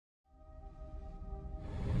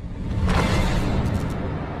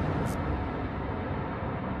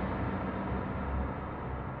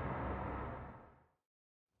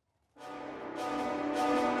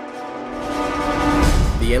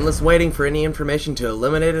endless waiting for any information to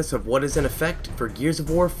eliminate us of what is in effect for Gears of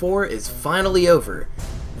War 4 is finally over.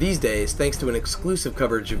 These days, thanks to an exclusive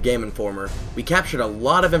coverage of Gameinformer, we captured a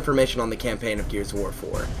lot of information on the campaign of Gears of War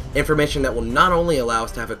 4. Information that will not only allow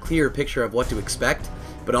us to have a clearer picture of what to expect,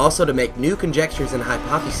 but also to make new conjectures and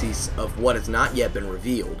hypotheses of what has not yet been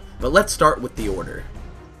revealed. But let's start with the order.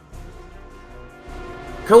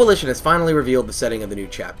 Coalition has finally revealed the setting of the new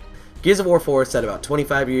chapter. Gears of War 4 is set about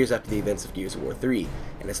 25 years after the events of Gears of War 3,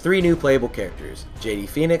 and has 3 new playable characters, JD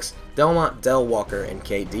Phoenix, Delmont Del Walker, and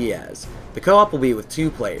Kate Diaz. The co-op will be with 2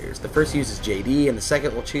 players. The first uses JD, and the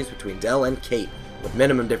second will choose between Del and Kate, with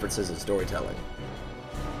minimum differences in storytelling.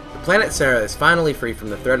 The planet Sarah is finally free from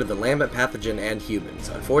the threat of the lambent pathogen and humans,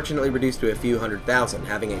 unfortunately reduced to a few 100,000,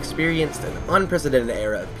 having experienced an unprecedented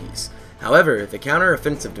era of peace. However, the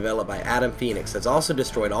counter-offensive developed by Adam Phoenix has also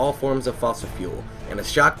destroyed all forms of fossil fuel, and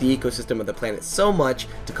has shocked the ecosystem of the planet so much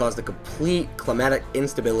to cause the complete climatic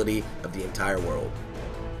instability of the entire world.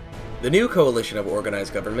 The new coalition of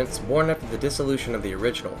organized governments, born after the dissolution of the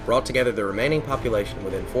original, brought together the remaining population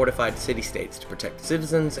within fortified city-states to protect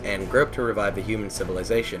citizens and grope to revive the human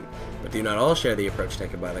civilization, but do not all share the approach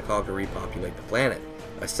taken by the COG to repopulate the planet.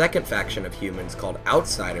 A second faction of humans, called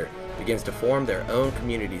Outsider, begins to form their own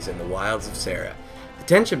communities in the wilds of Sarah. The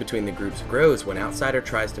tension between the groups grows when Outsider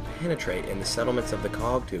tries to penetrate in the settlements of the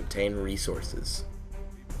COG to obtain resources.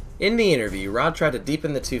 In the interview, Rod tried to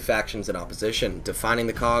deepen the 2 factions in opposition, defining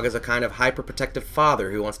the COG as a kind of hyper-protective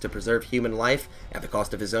father who wants to preserve human life at the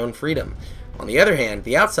cost of his own freedom. On the other hand,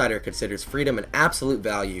 the Outsider considers freedom an absolute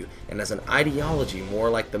value and has an ideology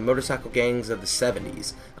more like the motorcycle gangs of the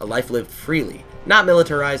 70s, a life lived freely, not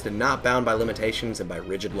militarized and not bound by limitations and by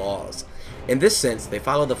rigid laws. In this sense, they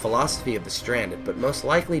follow the philosophy of the Stranded, but most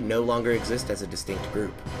likely no longer exist as a distinct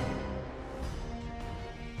group.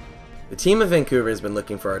 The team of Vancouver has been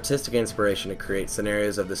looking for artistic inspiration to create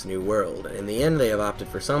scenarios of this new world, and in the end they have opted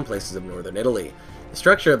for some places of northern Italy. The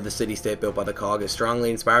structure of the city-state built by the COG is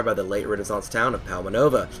strongly inspired by the late Renaissance town of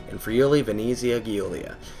Palmanova in Friuli, Venezia,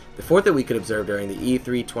 Giulia. The fort that we could observe during the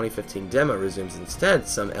E3 2015 demo resumes instead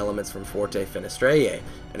some elements from Forte Fenestrelle,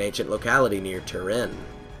 an ancient locality near Turin.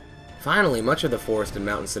 Finally, much of the forest and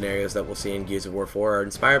mountain scenarios that we'll see in Gears of War 4 are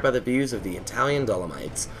inspired by the views of the Italian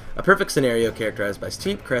Dolomites, a perfect scenario characterized by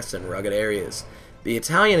steep crests and rugged areas. The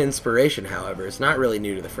Italian inspiration, however, is not really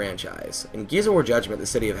new to the franchise. In Gears of War Judgment, the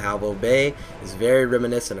city of Halvo Bay is very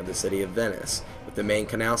reminiscent of the city of Venice, with the main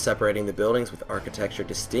canal separating the buildings with architecture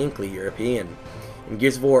distinctly European. In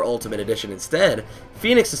Gears of War Ultimate Edition instead,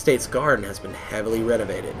 Phoenix Estate's garden has been heavily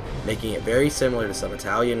renovated, making it very similar to some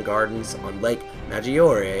Italian gardens on Lake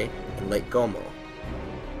Maggiore and Lake Como.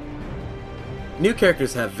 New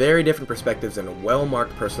characters have very different perspectives and a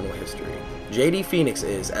well-marked personal history. JD Phoenix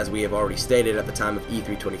is, as we have already stated at the time of E3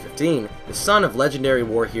 2015, the son of legendary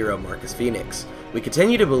war hero Marcus Phoenix. We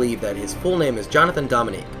continue to believe that his full name is Jonathan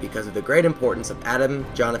Dominique because of the great importance of Adam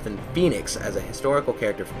Jonathan Phoenix as a historical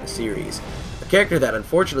character from the series, a character that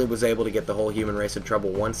unfortunately was able to get the whole human race in trouble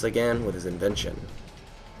once again with his invention.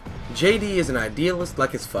 JD is an idealist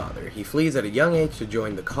like his father. He flees at a young age to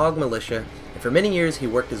join the COG militia, and for many years he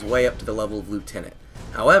worked his way up to the level of lieutenant.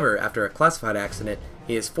 However, after a classified accident,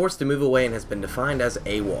 he is forced to move away and has been defined as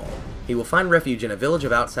AWOL. He will find refuge in a village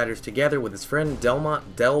of outsiders together with his friend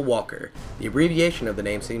Delmont Del Walker. The abbreviation of the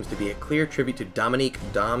name seems to be a clear tribute to Dominique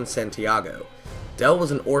Dom Santiago. Del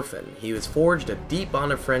was an orphan. He was forged a deep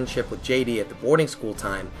bond of friendship with JD at the boarding school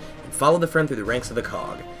time and followed the friend through the ranks of the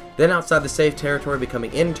COG, then outside the safe territory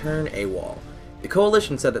becoming in turn AWOL. The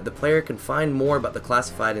Coalition said that the player can find more about the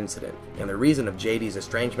classified incident and the reason of JD's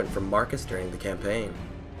estrangement from Marcus during the campaign.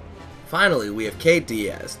 Finally, we have Kate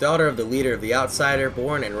Diaz, daughter of the leader of the Outsider,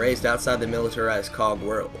 born and raised outside the militarized COG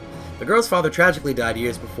world. The girl's father tragically died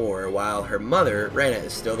years before, while her mother, Reyna,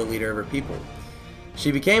 is still the leader of her people.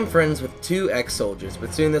 She became friends with 2 ex-soldiers,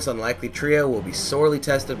 but soon this unlikely trio will be sorely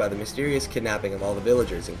tested by the mysterious kidnapping of all the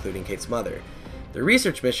villagers, including Kate's mother. The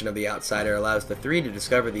research mission of the Outsider allows the 3 to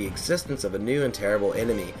discover the existence of a new and terrible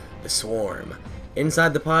enemy, the Swarm.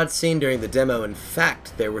 Inside the pod seen during the demo, in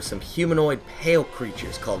fact, there were some humanoid pale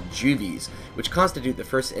creatures called Juvies, which constitute the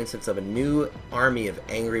first instance of a new army of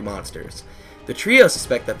angry monsters. The trio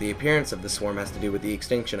suspect that the appearance of the Swarm has to do with the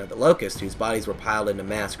extinction of the Locust, whose bodies were piled into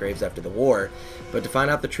mass graves after the war, but to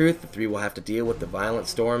find out the truth, the 3 will have to deal with the violent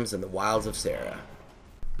storms in the wilds of Sarah.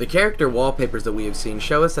 The character wallpapers that we have seen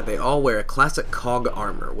show us that they all wear a classic COG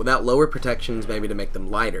armor, without lower protections maybe to make them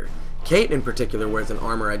lighter. Kate in particular wears an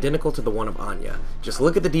armor identical to the one of Anya. Just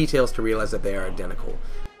look at the details to realize that they are identical.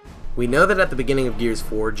 We know that at the beginning of Gears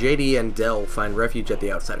 4, JD and Del find refuge at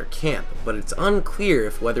the Outsider camp, but it's unclear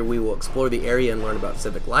if whether we will explore the area and learn about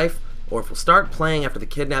civic life, or if we'll start playing after the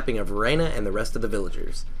kidnapping of Reina and the rest of the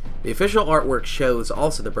villagers. The official artwork shows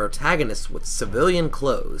also the protagonists with civilian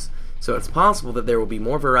clothes, so it's possible that there will be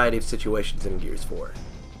more variety of situations in Gears 4.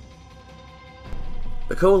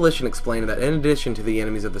 The Coalition explained that in addition to the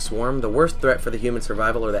enemies of the Swarm, the worst threat for the human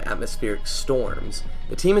survival are the atmospheric storms.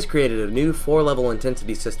 The team has created a new 4-level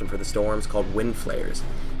intensity system for the storms called Windflares.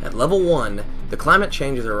 At level 1, the climate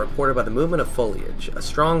changes are reported by the movement of foliage, a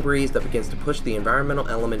strong breeze that begins to push the environmental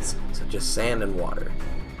elements such as sand and water.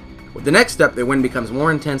 With the next step, the wind becomes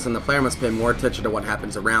more intense and the player must pay more attention to what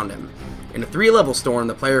happens around him. In a 3-level storm,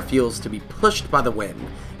 the player feels to be pushed by the wind,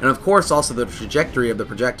 and of course also the trajectory of the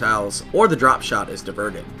projectiles or the drop shot is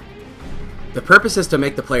diverted. The purpose is to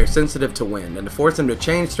make the player sensitive to wind, and to force him to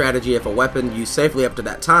change strategy if a weapon used safely up to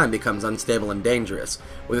that time becomes unstable and dangerous.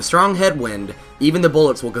 With a strong headwind, even the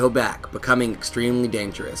bullets will go back, becoming extremely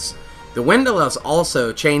dangerous. The wind allows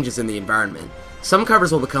also changes in the environment. Some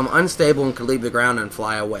covers will become unstable and could leave the ground and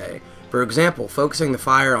fly away. For example, focusing the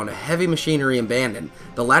fire on a heavy machinery abandoned,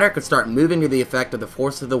 the latter could start moving to the effect of the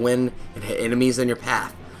force of the wind and hit enemies in your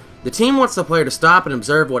path. The team wants the player to stop and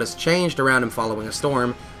observe what has changed around him following a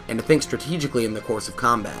storm, and to think strategically in the course of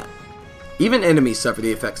combat. Even enemies suffer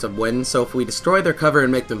the effects of wind, so if we destroy their cover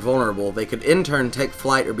and make them vulnerable, they could in turn take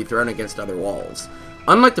flight or be thrown against other walls.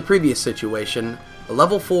 Unlike the previous situation, a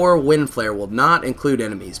level 4 wind flare will not include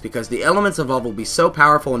enemies, because the elements involved will be so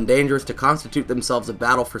powerful and dangerous to constitute themselves a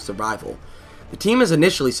battle for survival. The team has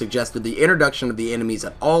initially suggested the introduction of the enemies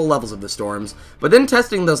at all levels of the storms, but then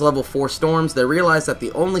testing those level 4 storms, they realized that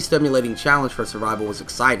the only stimulating challenge for survival was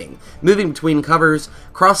exciting, moving between covers,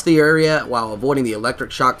 cross the area while avoiding the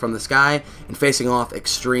electric shock from the sky, and facing off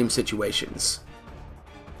extreme situations.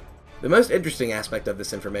 The most interesting aspect of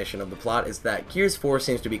this information of the plot is that Gears 4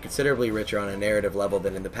 seems to be considerably richer on a narrative level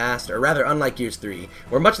than in the past, or rather unlike Gears 3,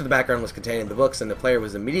 where much of the background was contained in the books and the player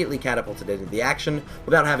was immediately catapulted into the action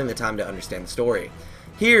without having the time to understand the story.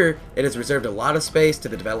 Here, it has reserved a lot of space to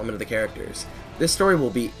the development of the characters. This story will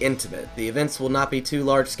be intimate, the events will not be too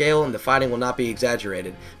large scale, and the fighting will not be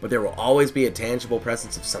exaggerated, but there will always be a tangible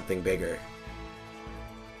presence of something bigger.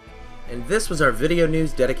 And this was our video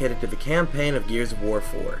news dedicated to the campaign of Gears of War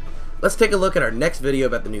 4. Let's take a look at our next video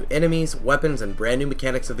about the new enemies, weapons, and brand new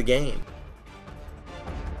mechanics of the game.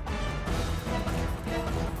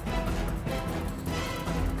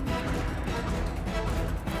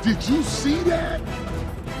 Did you see that?